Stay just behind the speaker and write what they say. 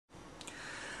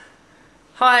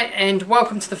Hi and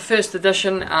welcome to the first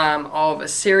edition of a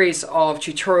series of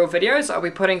tutorial videos I'll be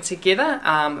putting together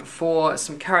for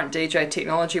some current DJ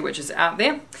technology which is out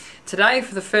there. Today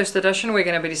for the first edition we're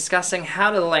going to be discussing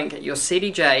how to link your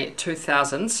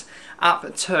CDJ2000s up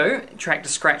to Traktor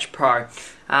Scratch Pro.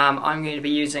 I'm going to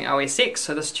be using OS X,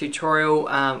 so this tutorial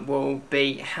will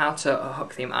be how to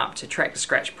hook them up to Traktor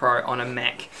Scratch Pro on a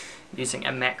Mac using a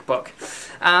MacBook.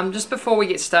 Just before we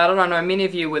get started, I know many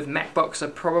of you with MacBooks are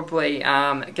probably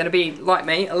going to be, like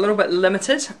me, a little bit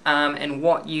limited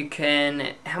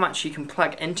in how much you can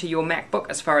plug into your MacBook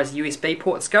as far as USB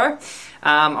ports go.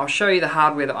 I'll show you the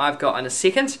hardware that I've got in a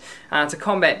second. To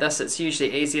combat this, it's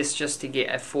usually easiest just to get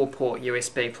a 4-port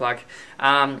USB plug.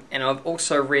 And I've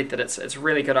also read that it's a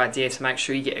really good idea to make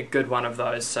sure you get a good one of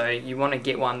those. So you want to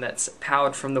get one that's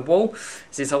powered from the wall,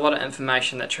 because there's a lot of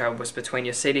information that travels between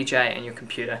your CDJ and your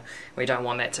computer. We don't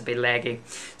want that to be laggy.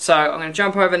 So I'm going to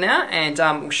jump over now and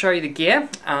we'll show you the gear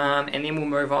and then we'll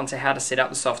move on to how to set up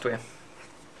the software.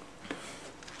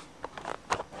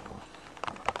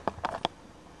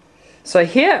 So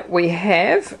here we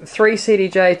have three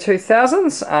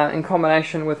CDJ2000s in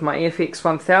combination with my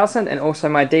FX1000 and also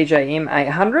my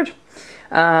DJM800.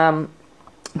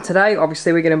 Today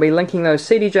obviously we're going to be linking those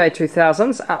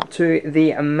CDJ2000s up to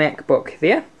the MacBook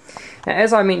there. Now,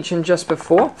 as I mentioned just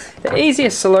before, the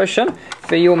easiest solution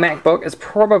for your MacBook is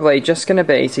probably just going to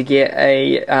be to get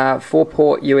a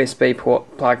 4-port USB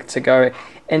port plug to go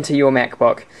into your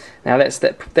MacBook. Now that's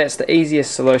the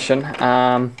easiest solution.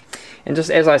 And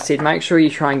just as I said, make sure you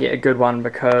try and get a good one,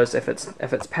 because if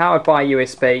it's powered by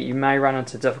USB, you may run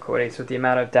into difficulties with the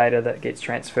amount of data that gets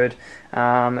transferred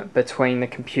between the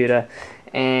computer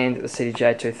and the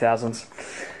CDJ2000s.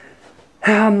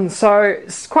 So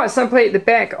quite simply, at the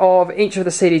back of each of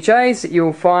the CDJs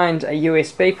you'll find a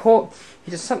USB port.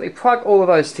 You just simply plug all of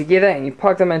those together and you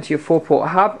plug them into your 4-port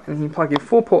hub, and you plug your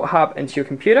 4-port hub into your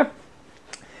computer.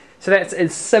 So that's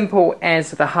as simple as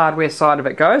the hardware side of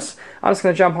it goes. I'm just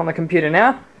going to jump on the computer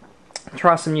now,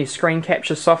 try some new screen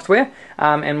capture software,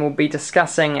 and we'll be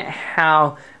discussing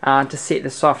how to set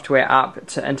the software up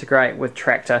to integrate with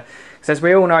Traktor. So as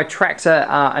we all know, Traktor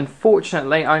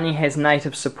unfortunately only has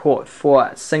native support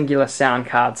for singular sound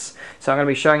cards. So I'm going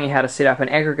to be showing you how to set up an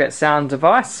aggregate sound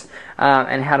device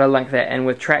and how to link that in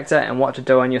with Traktor and what to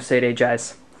do on your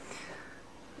CDJs.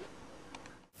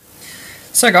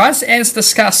 So guys, as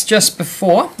discussed just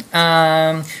before,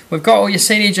 we've got all your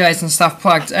CDJs and stuff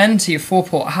plugged into your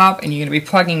 4-port hub, and you're going to be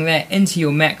plugging that into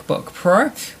your MacBook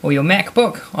Pro or your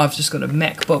MacBook. I've just got a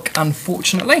MacBook,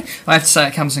 unfortunately. I have to say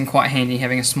it comes in quite handy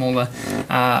having a smaller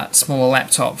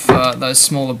laptop for those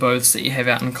smaller booths that you have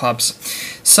out in clubs.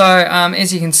 So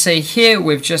as you can see here,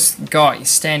 we've just got your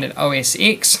standard OS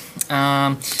X.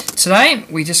 Today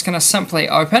we're just going to simply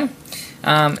open.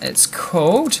 It's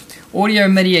called Audio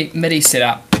MIDI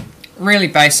Setup. Really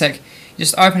basic. You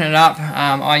just open it up.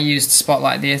 I used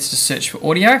Spotlight there to search for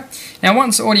audio. Now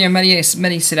once Audio MIDI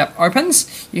Setup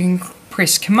opens, you can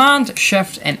press Command,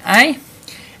 Shift and A,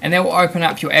 and that will open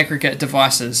up your aggregate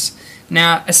devices.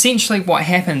 Now essentially what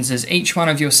happens is each one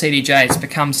of your CDJs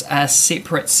becomes a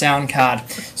separate sound card.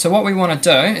 So what we want to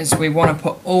do is we want to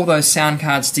put all those sound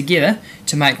cards together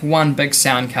to make one big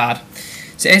sound card.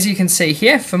 So as you can see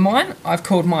here, for mine, I've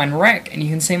called mine Rack, and you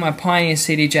can see my Pioneer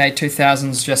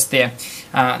CDJ2000s just there.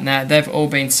 Now they've all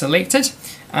been selected.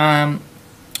 What I'm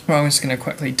just going to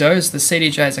quickly do is the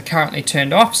CDJs are currently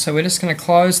turned off, so we're just going to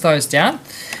close those down.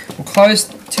 We'll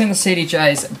turn the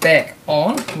CDJs back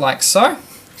on, like so.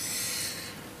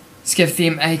 Let's give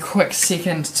them a quick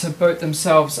second to boot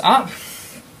themselves up.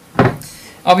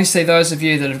 Obviously those of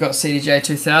you that have got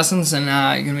CDJ2000s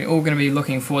and you're all going to be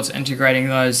looking forward to integrating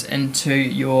those into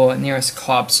your nearest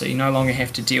club, so you no longer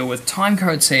have to deal with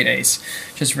timecode CDs,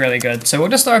 which is really good. So we'll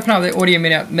just open up the Audio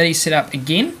MIDI Setup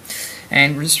again,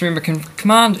 and just remember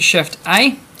Command Shift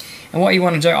A, and what you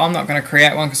want to do, I'm not going to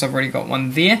create one because I've already got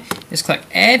one there, just click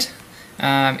Add,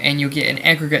 and you'll get an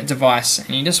aggregate device,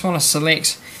 and you just want to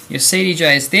select your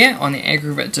CDJs there on the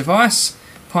aggregate device,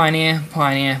 Pioneer,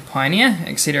 Pioneer, Pioneer,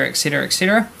 etc, etc,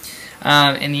 etc,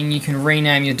 and then you can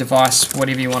rename your device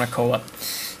whatever you want to call it.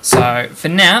 So for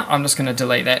now I'm just going to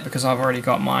delete that because I've already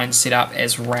got mine set up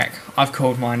as Rack. I've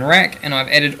called mine Rack and I've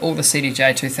added all the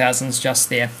CDJ2000s just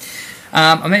there.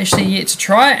 I'm actually yet to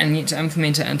try it and yet to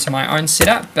implement it into my own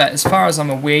setup, but as far as I'm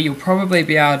aware, you'll probably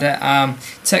be able to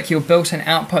tick your built-in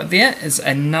output there as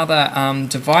another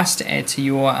device to add to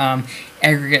your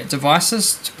aggregate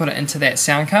devices to put it into that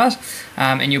sound card,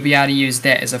 and you'll be able to use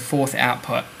that as a fourth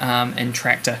output in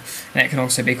Traktor. And that can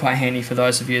also be quite handy for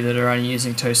those of you that are only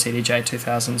using two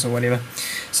CDJ2000s or whatever.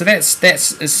 So that's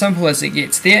as simple as it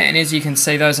gets there, and as you can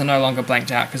see, those are no longer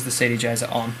blanked out because the CDJs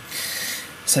are on.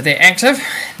 So they're active.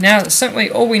 Now simply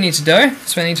all we need to do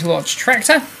is we need to launch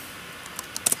Traktor.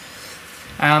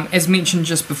 As mentioned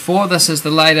just before, this is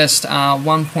the latest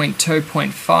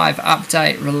 1.2.5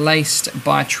 update released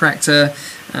by Traktor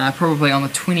probably on the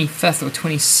 25th or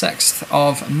 26th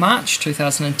of March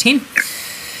 2010.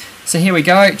 So here we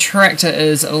go, Traktor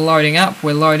is loading up.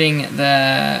 We're loading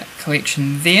the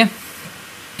collection there.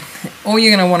 All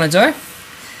you're going to want to do,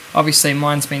 obviously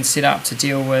mine's been set up to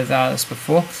deal with this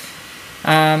before,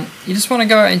 you just want to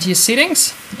go into your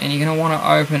settings and you're going to want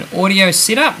to open audio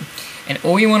setup. And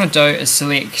all you want to do is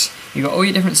select, you've got all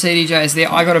your different CDJs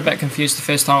there. I got a bit confused the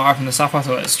first time I opened this up, I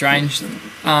thought it was strange.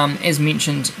 As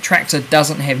mentioned, Traktor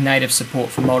doesn't have native support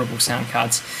for multiple sound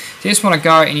cards. So you just want to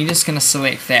go and you're just going to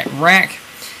select that rack.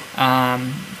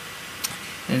 And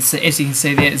so as you can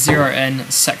see there, 0 in,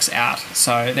 6 out.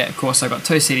 So that, of course, I've got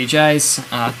two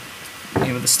CDJs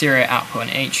with a stereo output in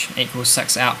each equals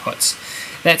 6 outputs.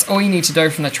 That's all you need to do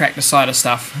from the Traktor side of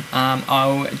stuff.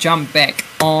 I'll jump back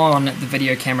on the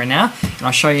video camera now and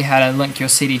I'll show you how to link your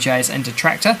CDJs into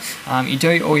Traktor. You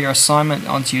do all your assignment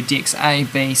onto your decks A,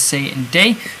 B, C and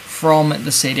D from the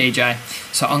CDJ.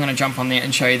 So I'm going to jump on there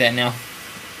and show you that now.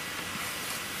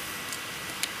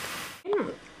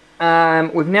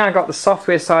 We've now got the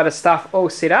software side of stuff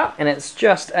all set up, and it's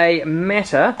just a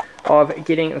matter of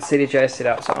getting the CDJ set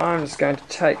up. So I'm just going to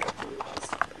take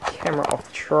camera off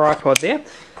the tripod there.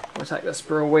 We'll take this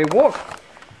for a wee walk.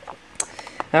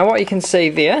 Now what you can see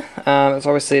there is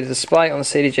obviously the display on the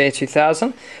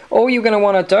CDJ2000. All you're going to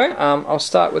want to do, I'll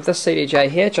start with this CDJ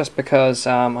here just because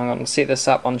I'm going to set this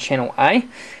up on channel A.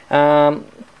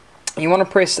 You want to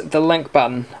press the link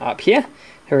button up here.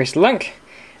 Press link,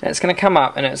 and it's going to come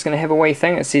up and it's going to have a wee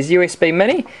thing. It says USB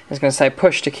MIDI. It's going to say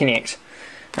push to connect.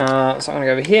 So I'm going to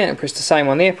go over here and press the same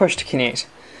one there, push to connect.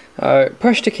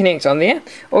 Push to connect on there.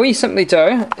 All you simply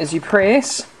do is you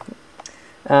press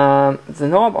the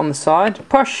knob on the side,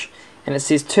 push, and it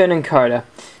says turn encoder.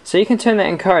 So you can turn that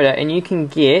encoder and you can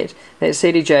get that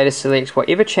CDJ to select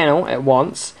whatever channel it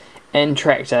wants in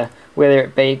Traktor, whether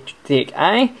it be deck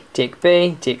A, deck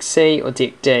B, deck C or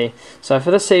deck D. So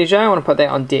for this CDJ I want to put that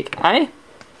on deck A.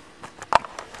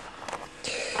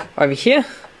 Over here,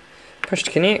 push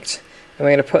to connect, and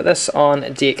we're going to put this on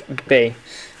deck B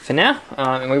for now,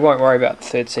 and we won't worry about the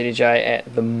third CDJ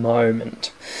at the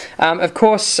moment. Of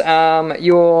course,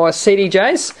 your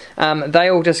CDJs, they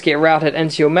all just get routed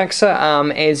into your mixer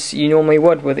as you normally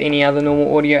would with any other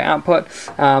normal audio output.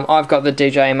 I've got the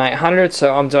DJM800,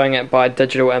 so I'm doing it by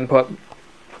digital input,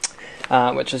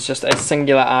 which is just a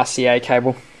singular RCA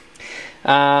cable.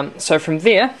 So from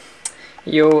there,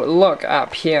 you'll look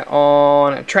up here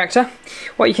on Traktor.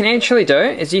 What you can actually do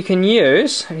is you can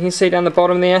use, you can see down the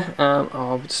bottom there,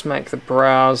 I'll just make the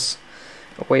browse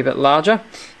a wee bit larger.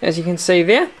 As you can see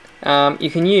there, you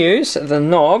can use the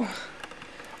knob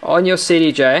on your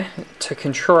CDJ to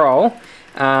control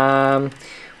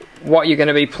what you're going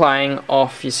to be playing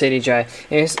off your CDJ.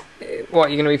 Yes, what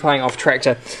you're going to be playing off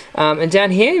Traktor. And down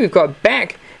here we've got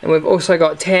back, and we've also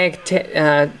got tag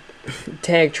track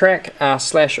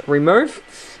 / remove.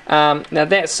 Now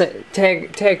that's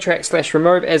tag track /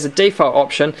 remove as a default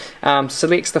option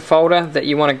selects the folder that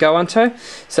you want to go into.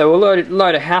 So we'll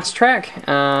load a house track.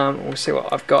 We'll see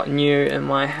what I've got new in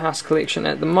my house collection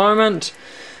at the moment.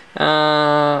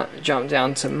 Jump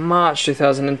down to March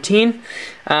 2010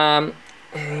 and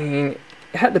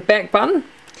hit the back button,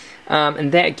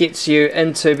 and that gets you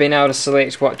into being able to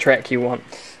select what track you want.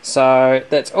 So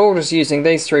that's all just using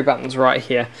these three buttons right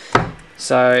here.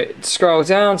 So scroll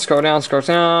down, scroll down, scroll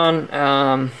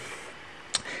down.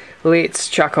 Let's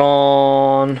chuck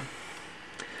on,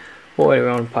 what do we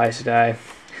want to play today?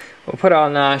 We'll put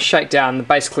on Shakedown, the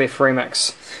Bass Clef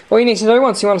remix. All you need to do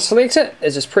once you want to select it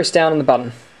is just press down on the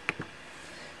button.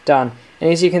 Done.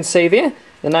 And as you can see there,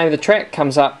 the name of the track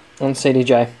comes up on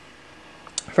CDJ.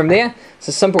 From there, it's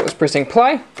as simple as pressing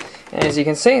play. And as you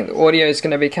can see, the audio is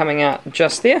going to be coming out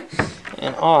just there.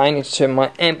 And I need to turn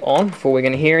my amp on before we're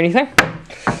going to hear anything.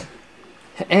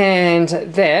 And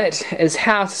that is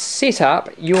how to set up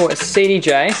your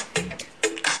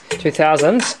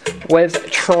CDJ2000s with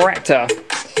Traktor.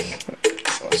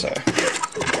 So